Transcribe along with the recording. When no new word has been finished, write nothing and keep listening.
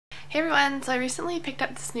Hey everyone, so I recently picked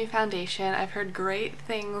up this new foundation. I've heard great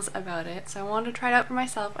things about it, so I wanted to try it out for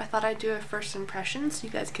myself. I thought I'd do a first impression so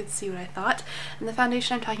you guys could see what I thought. And the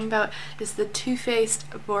foundation I'm talking about is the Too Faced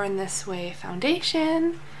Born This Way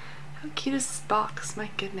foundation. How cute is this box? My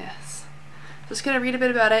goodness. So I'm just going to read a bit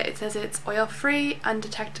about it. It says it's oil-free,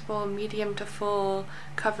 undetectable, medium to full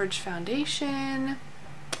coverage foundation.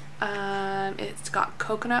 It's got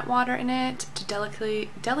coconut water in it to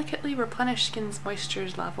delicately replenish skin's moisture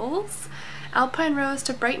levels, alpine rose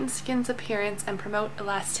to brighten skin's appearance and promote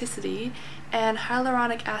elasticity, and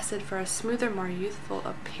hyaluronic acid for a smoother, more youthful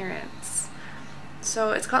appearance.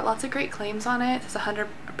 So it's got lots of great claims on it. It's 100%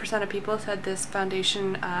 of people said this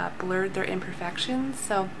foundation blurred their imperfections,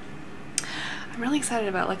 so I'm really excited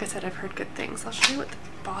about it. Like I said, I've heard good things. I'll show you what the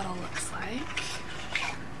bottle looks like.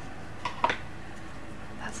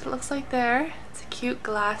 That's what it looks like there. It's a cute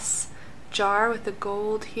glass jar with the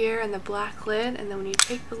gold here and the black lid, and then when you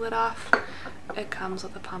take the lid off, it comes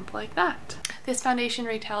with a pump like that. This foundation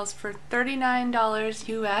retails for $39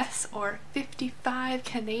 US or 55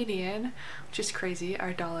 Canadian, which is crazy.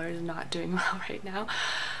 Our dollar is not doing well right now.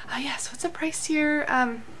 So it's a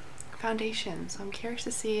pricier foundation, so I'm curious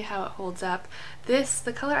to see how it holds up.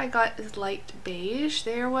 The color I got is light beige.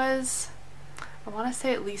 There was, I want to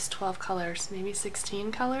say, at least 12 colors, maybe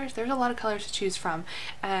 16 colors. There's a lot of colors to choose from,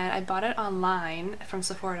 and I bought it online from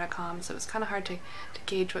Sephora.com, so it was kind of hard to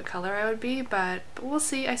gauge what color I would be, but we'll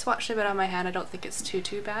see. I swatched a bit on my hand. I don't think it's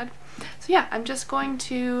too bad. So yeah, I'm just going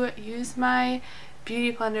to use my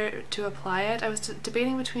beauty blender to apply it. I was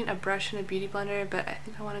debating between a brush and a beauty blender, but I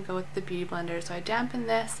think I want to go with the beauty blender. So I dampen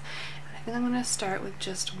this, and I think I'm going to start with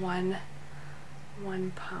just one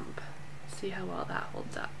pump. See how well that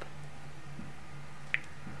holds up.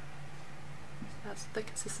 That's what the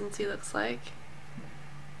consistency looks like.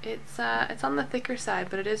 It's on the thicker side,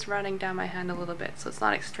 but it is running down my hand a little bit, so it's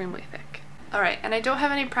not extremely thick. Alright, and I don't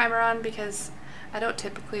have any primer on because I don't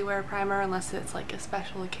typically wear primer unless it's like a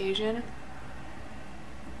special occasion.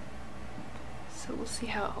 So we'll see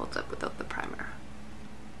how it holds up without the primer.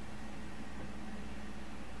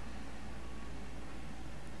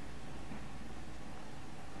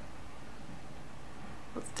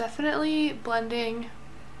 Well, it's definitely blending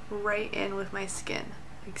right in with my skin,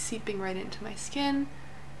 like seeping right into my skin,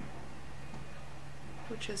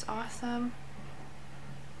 which is awesome.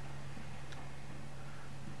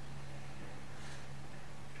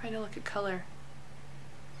 Trying to look at color.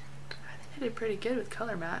 I think I did pretty good with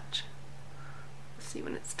color match. Let's see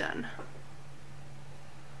when it's done.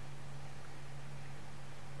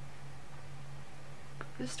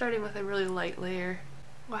 Just starting with a really light layer.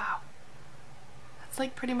 Wow, that's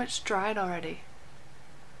like pretty much dried already.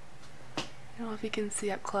 I don't know if you can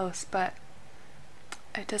see up close, but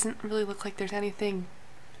it doesn't really look like there's anything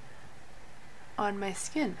on my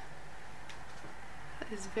skin.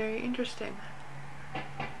 That is very interesting.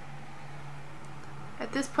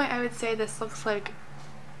 At this point, I would say this looks like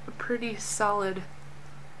a pretty solid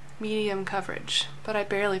medium coverage, but I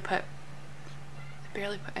barely put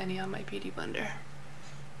any on my beauty blender.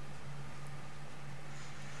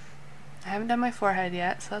 I haven't done my forehead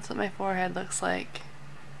yet, so that's what my forehead looks like.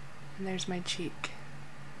 And there's my cheek.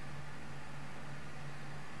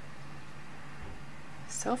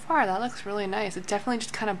 So far that looks really nice. It definitely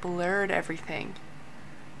just kind of blurred everything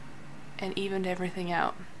and evened everything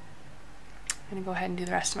out. I'm gonna go ahead and do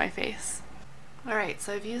the rest of my face. Alright,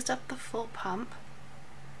 so I've used up the full pump,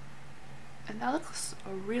 and that looks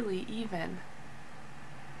really even.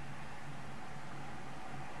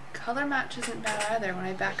 Color match isn't bad either. When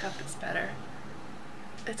I back up, it's better.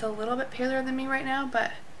 It's a little bit paler than me right now,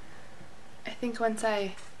 but I think once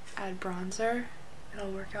I add bronzer, it'll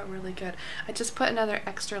work out really good. I just put another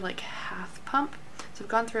extra like half pump. So I've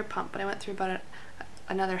gone through a pump, but I went through about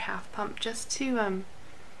another half pump just to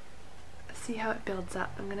see how it builds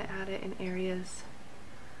up. I'm going to add it in areas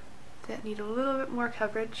that need a little bit more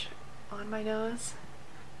coverage on my nose,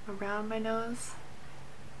 around my nose,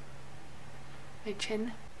 my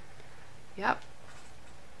chin. Yep.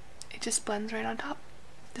 It just blends right on top.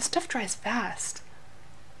 This stuff dries fast.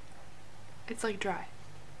 It's like dry.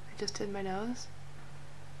 I just did my nose.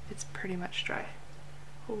 It's pretty much dry.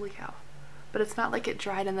 Holy cow. But it's not like it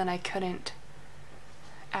dried and then I couldn't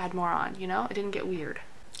add more on, you know? It didn't get weird.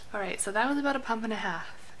 Alright, so that was about a pump and a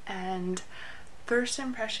half. And first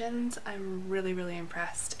impressions, I'm really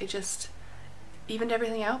impressed. It just evened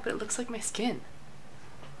everything out, but it looks like my skin.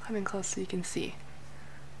 Come in close so you can see.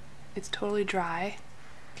 It's totally dry.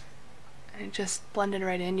 And it just blended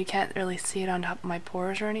right in. You can't really see it on top of my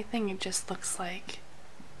pores or anything. It just looks like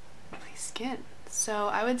my skin. So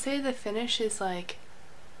I would say the finish is like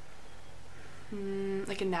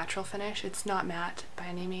like a natural finish. It's not matte by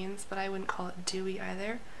any means, but I wouldn't call it dewy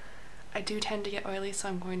either. I do tend to get oily, so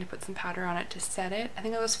I'm going to put some powder on it to set it. I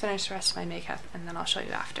think I'll just finish the rest of my makeup and then I'll show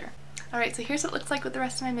you after. Alright, so here's what it looks like with the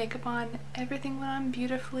rest of my makeup on. Everything went on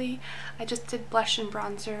beautifully. I just did blush and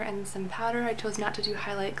bronzer and some powder. I chose not to do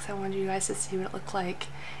highlight because I wanted you guys to see what it looked like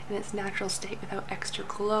in its natural state without extra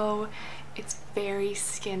glow. It's very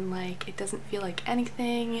skin-like. It doesn't feel like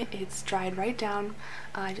anything. It's dried right down.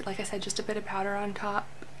 Like I said, just a bit of powder on top,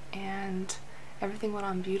 and everything went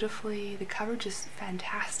on beautifully. The coverage is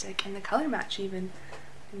fantastic, and the color match even,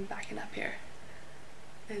 I'm backing up here,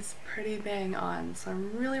 is pretty bang on, so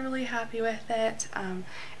I'm really happy with it. It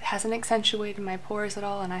hasn't accentuated my pores at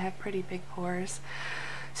all, and I have pretty big pores.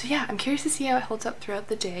 So yeah, I'm curious to see how it holds up throughout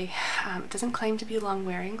the day. It doesn't claim to be long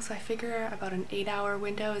wearing, so I figure about an 8-hour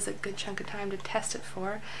window is a good chunk of time to test it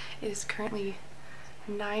for. It is currently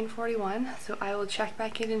 9:41, so I will check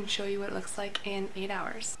back in and show you what it looks like in 8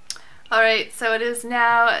 hours. Alright, so it is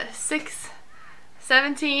now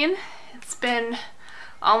 6:17. It's been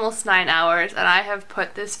almost 9 hours, and I have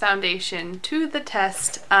put this foundation to the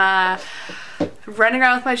test. Running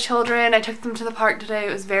around with my children. I took them to the park today.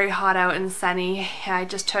 It was very hot out and sunny. I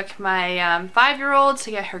just took my 5-year-old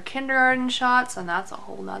to get her kindergarten shots, and that's a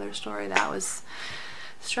whole nother story. That was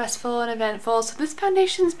stressful and eventful. So this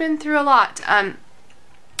foundation's been through a lot.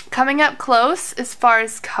 Coming up close, as far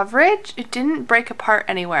as coverage, it didn't break apart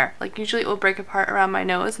anywhere. Like usually it will break apart around my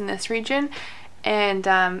nose in this region, and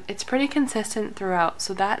it's pretty consistent throughout,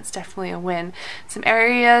 so that's definitely a win. Some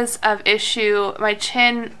areas of issue, my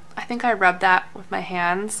chin, I think I rubbed that with my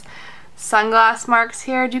hands. Sunglass marks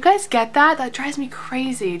here. Do you guys get that? That drives me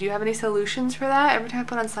crazy. Do you have any solutions for that? Every time I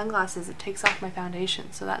put on sunglasses, it takes off my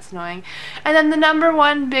foundation, so that's annoying. And then the number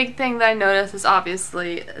one big thing that I noticed is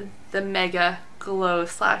obviously the mega glow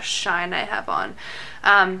slash shine I have on.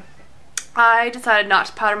 I decided not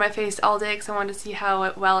to powder my face all day because I wanted to see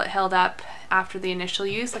how well it held up after the initial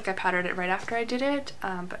use. Like I powdered it right after I did it,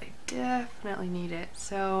 but I definitely need it.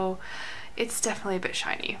 So it's definitely a bit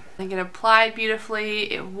shiny. I think it applied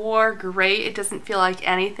beautifully. It wore great. It doesn't feel like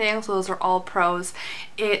anything, so those are all pros.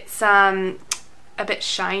 It's a bit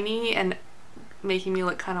shiny and making me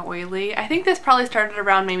look kind of oily. I think this probably started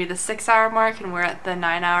around maybe the 6-hour mark, and we're at the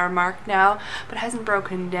 9-hour mark now, but it hasn't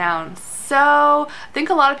broken down. So I think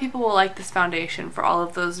a lot of people will like this foundation for all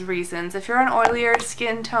of those reasons. If you're an oilier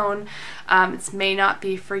skin tone, it may not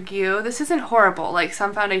be for you. This isn't horrible. Like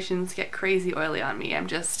some foundations get crazy oily on me. I'm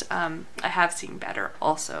just, I have seen better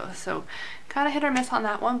also. So kind of hit or miss on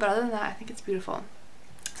that one, but other than that, I think it's beautiful.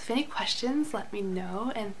 So if any questions, let me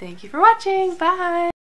know, and thank you for watching. Bye!